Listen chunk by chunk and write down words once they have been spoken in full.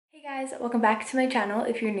Hey guys, welcome back to my channel.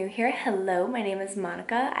 If you're new here, hello, my name is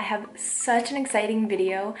Monica. I have such an exciting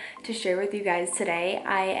video to share with you guys today.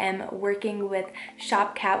 I am working with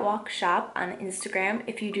Shoppe Catwalk Shop on Instagram.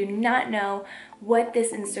 If you do not know what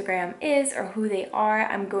this Instagram is or who they are,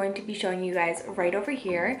 I'm going to be showing you guys right over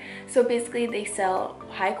here. So basically they sell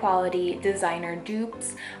high quality designer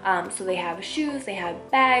dupes. So they have shoes, they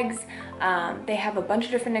have bags, they have a bunch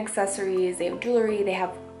of different accessories, they have jewelry, they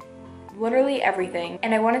have literally everything.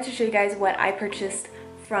 And I wanted to show you guys what I purchased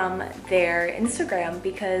from their Instagram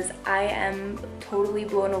because I am totally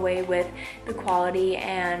blown away with the quality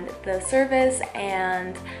and the service,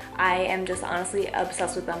 and I am just honestly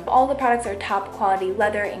obsessed with them. All the products are top quality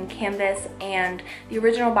leather and canvas, and the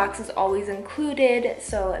original box is always included,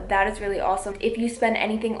 so that is really awesome. If you spend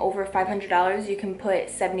anything over $500, you can put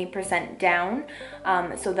 70% down,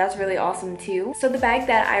 so that's really awesome too. So the bag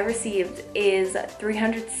that I received is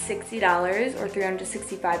 $360 or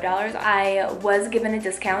 $365. I was given a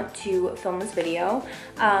discount to film this video,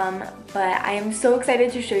 but I am so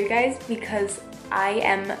excited to show you guys because I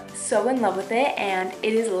am so in love with it, and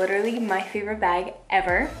it is literally my favorite bag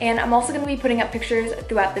ever. And I'm also going to be putting up pictures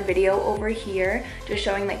throughout the video over here, just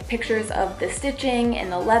showing like pictures of the stitching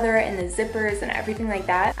and the leather and the zippers and everything like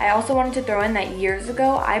that. I also wanted to throw in that years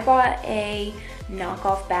ago I bought a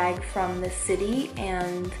knockoff bag from the city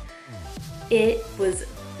and it was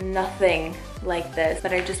nothing like this,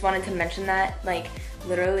 but I just wanted to mention that, like,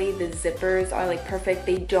 literally the zippers are like perfect.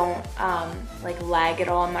 They don't like lag at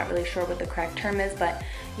all. I'm not really sure what the correct term is, but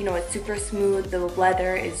you know, it's super smooth. The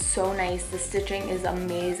leather is so nice. The stitching is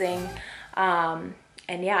amazing. And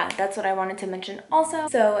yeah, that's what I wanted to mention also.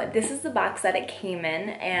 So this is the box that it came in,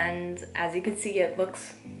 and as you can see, it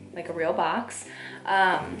looks like a real box.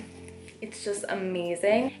 It's just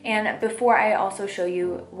amazing. And before I also show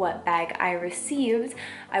you what bag I received,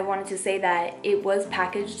 I wanted to say that it was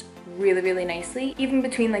packaged really nicely. Even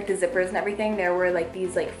between like the zippers and everything, there were like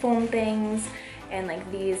these like foam things and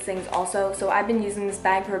like these things also. So I've been using this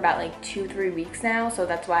bag for about like 2-3 weeks now, so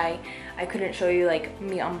that's why I couldn't show you like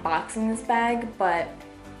me unboxing this bag, but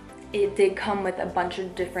it did come with a bunch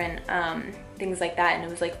of different things like that, and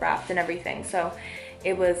it was like wrapped and everything, so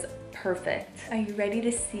it was perfect. Are you ready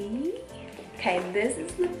to see? Okay, this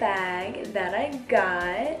is the bag that I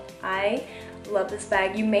got. I love this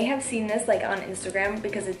bag. You may have seen this like on Instagram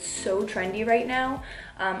because it's so trendy right now.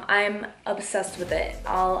 I'm obsessed with it.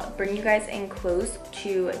 I'll bring you guys in close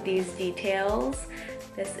to these details.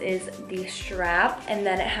 This is the strap, and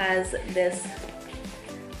then it has this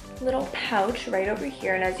little pouch right over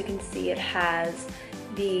here, and as you can see, it has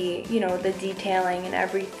the, you know, the detailing and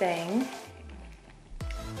everything.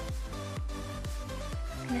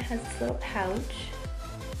 And it has this little pouch.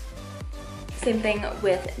 Same thing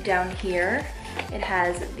with down here. It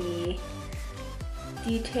has the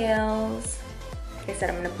details. Like I said,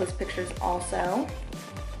 I'm gonna post pictures also.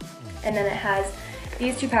 And then it has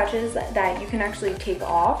these two pouches that you can actually take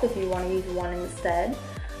off if you want to use one instead.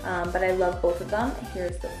 But I love both of them.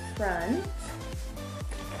 Here's the front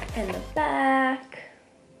and the back.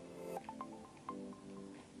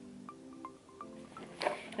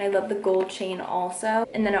 And I love the gold chain also.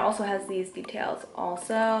 And then it also has these details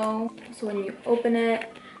also. So when you open it,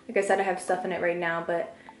 like I said, I have stuff in it right now,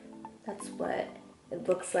 but that's what it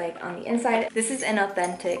looks like on the inside. This is an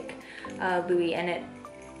authentic Louis, and it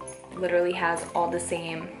literally has all the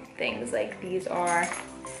same things. Like these are,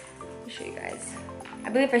 I'll show you guys. I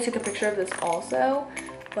believe I took a picture of this also,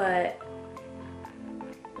 but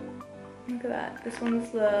look at that. This one's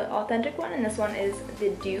the authentic one, and this one is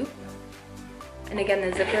the dupe. And again,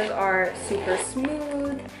 the zippers are super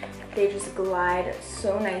smooth. They just glide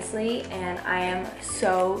so nicely, and I am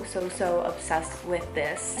so obsessed with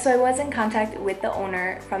this. So I was in contact with the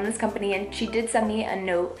owner from this company, and she did send me a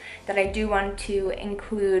note that I do want to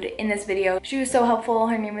include in this video. She was so helpful.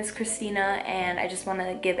 Her name is Christina, and I just want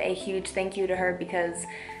to give a huge thank you to her because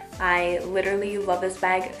I literally love this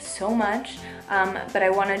bag so much. But I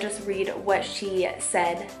want to just read what she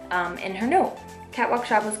said in her note. Catwalk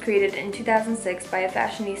Shop was created in 2006 by a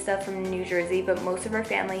fashionista from New Jersey, but most of her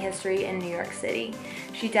family history in New York City.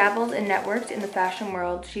 She dabbled and networked in the fashion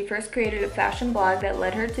world. She first created a fashion blog that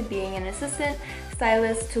led her to being an assistant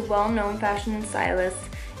stylist to well-known fashion stylists,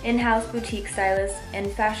 in-house boutique stylist,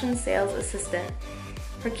 and fashion sales assistant.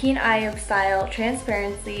 Her keen eye of style,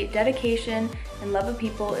 transparency, dedication, and love of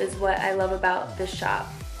people is what I love about this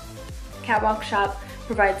shop. Catwalk Shop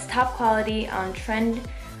provides top quality on trend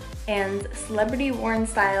and celebrity-worn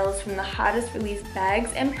styles, from the hottest release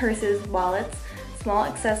bags and purses, wallets, small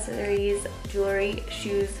accessories, jewelry,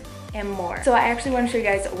 shoes, and more. So I actually want to show you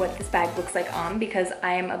guys what this bag looks like on because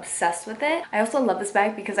I am obsessed with it. I also love this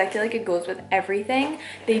bag because I feel like it goes with everything.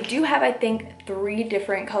 They do have, I think, 3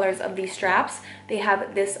 different colors of these straps. They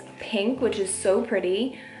have this pink, which is so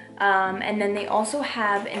pretty, and then they also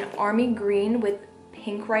have an army green with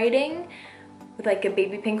pink writing, with like a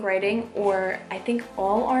baby pink writing, or I think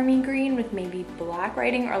all army green with maybe black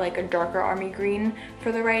writing, or like a darker army green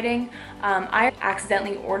for the writing. I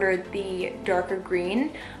accidentally ordered the darker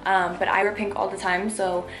green, but I wear pink all the time,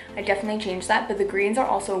 so I definitely changed that. But the greens are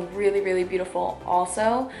also really, really beautiful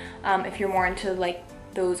also, if you're more into like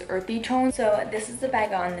those earthy tones. So this is the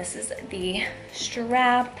bag on, this is the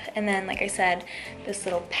strap, and then like I said, this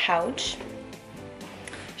little pouch.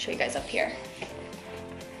 Show you guys up here.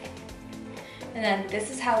 And then this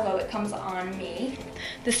is how low it comes on me.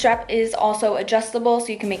 The strap is also adjustable, so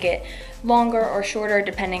you can make it longer or shorter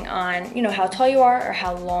depending on, you know, how tall you are or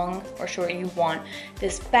how long or short you want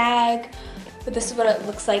this bag. But this is what it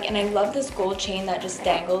looks like, and I love this gold chain that just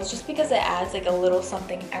dangles just because it adds like a little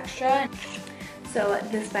something extra. So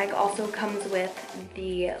this bag also comes with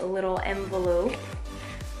the little envelope,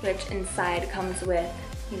 which inside comes with,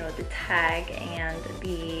 you know, the tag and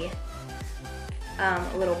the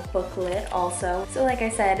little booklet also. So like I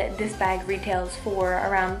said, this bag retails for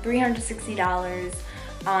around $360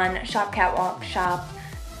 on Shop Catwalk Shop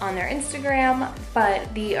on their Instagram,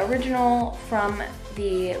 but the original from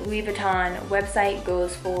the Louis Vuitton website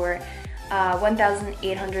goes for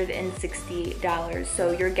 $1,860.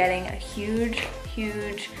 So you're getting a huge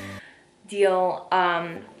deal,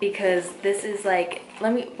 because this is like,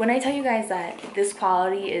 when I tell you guys that this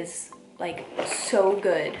quality is like so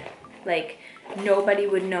good, like nobody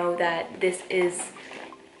would know that this is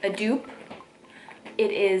a dupe.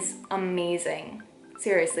 It is amazing.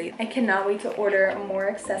 Seriously, I cannot wait to order more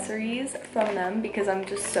accessories from them because I'm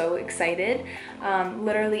just so excited.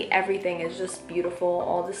 Literally everything is just beautiful.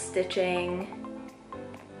 All the stitching,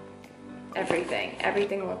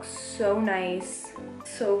 everything looks so nice,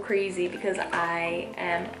 so crazy, because I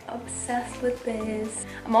am obsessed with this.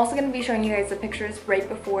 I'm also going to be showing you guys the pictures right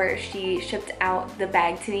before she shipped out the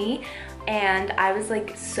bag to me, and I was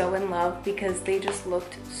like so in love because they just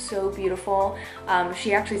looked so beautiful.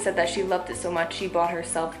 She actually said that she loved it so much she bought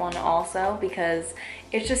herself one also, because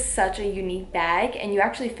it's just such a unique bag, and you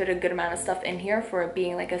actually fit a good amount of stuff in here for it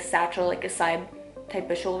being like a satchel, like a side type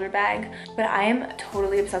of shoulder bag. But I am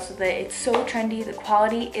totally obsessed with it. It's so trendy, the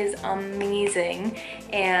quality is amazing,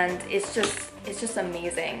 and it's just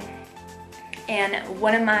amazing. And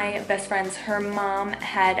one of my best friends, her mom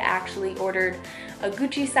had actually ordered a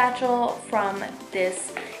Gucci satchel from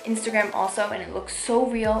this Instagram also, and it looks so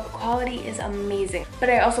real. The quality is amazing. But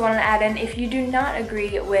I also want to add in, if you do not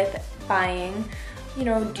agree with buying, you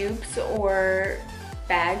know, dupes or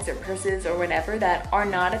bags or purses or whatever that are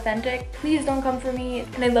not authentic, please don't come for me.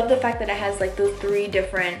 And I love the fact that it has like those 3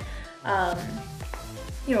 different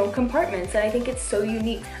you know, compartments, and I think it's so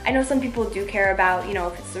unique. I know some people do care about, you know,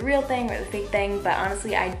 if it's the real thing or the fake thing, but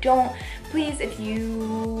honestly I don't. Please, if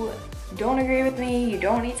you don't agree with me, you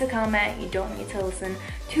don't need to comment, you don't need to listen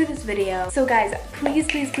to this video. So guys,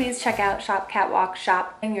 please check out Shop Catwalk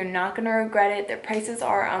Shop, and you're not gonna regret it. Their prices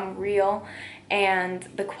are unreal, and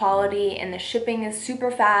the quality and the shipping is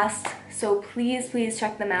super fast. So please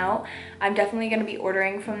check them out. I'm definitely going to be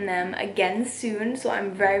ordering from them again soon, so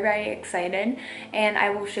I'm very excited, and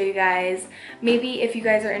I will show you guys, maybe if you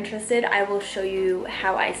guys are interested, I will show you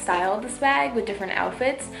how I style this bag with different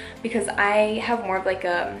outfits, because I have more of like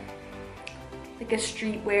a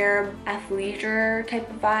streetwear athleisure type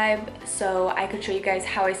of vibe, so I could show you guys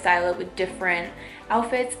how I style it with different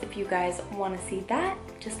outfits. If you guys want to see that,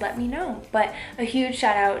 just let me know. But a huge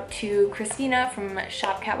shout out to Christina from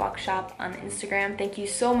Shop Catwalk Shop on Instagram. Thank you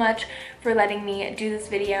so much for letting me do this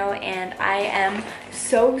video, and I am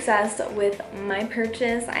so obsessed with my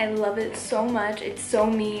purchase. I love it so much. It's so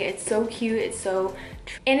me, it's so cute, it's so...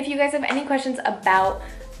 And if you guys have any questions about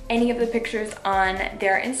any of the pictures on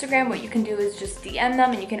their Instagram, what you can do is just DM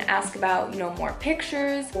them, and you can ask about, you know, more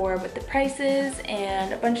pictures or with the prices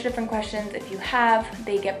and a bunch of different questions. If you have,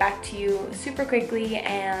 they get back to you super quickly.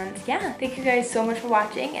 And yeah, thank you guys so much for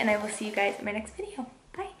watching, and I will see you guys in my next video.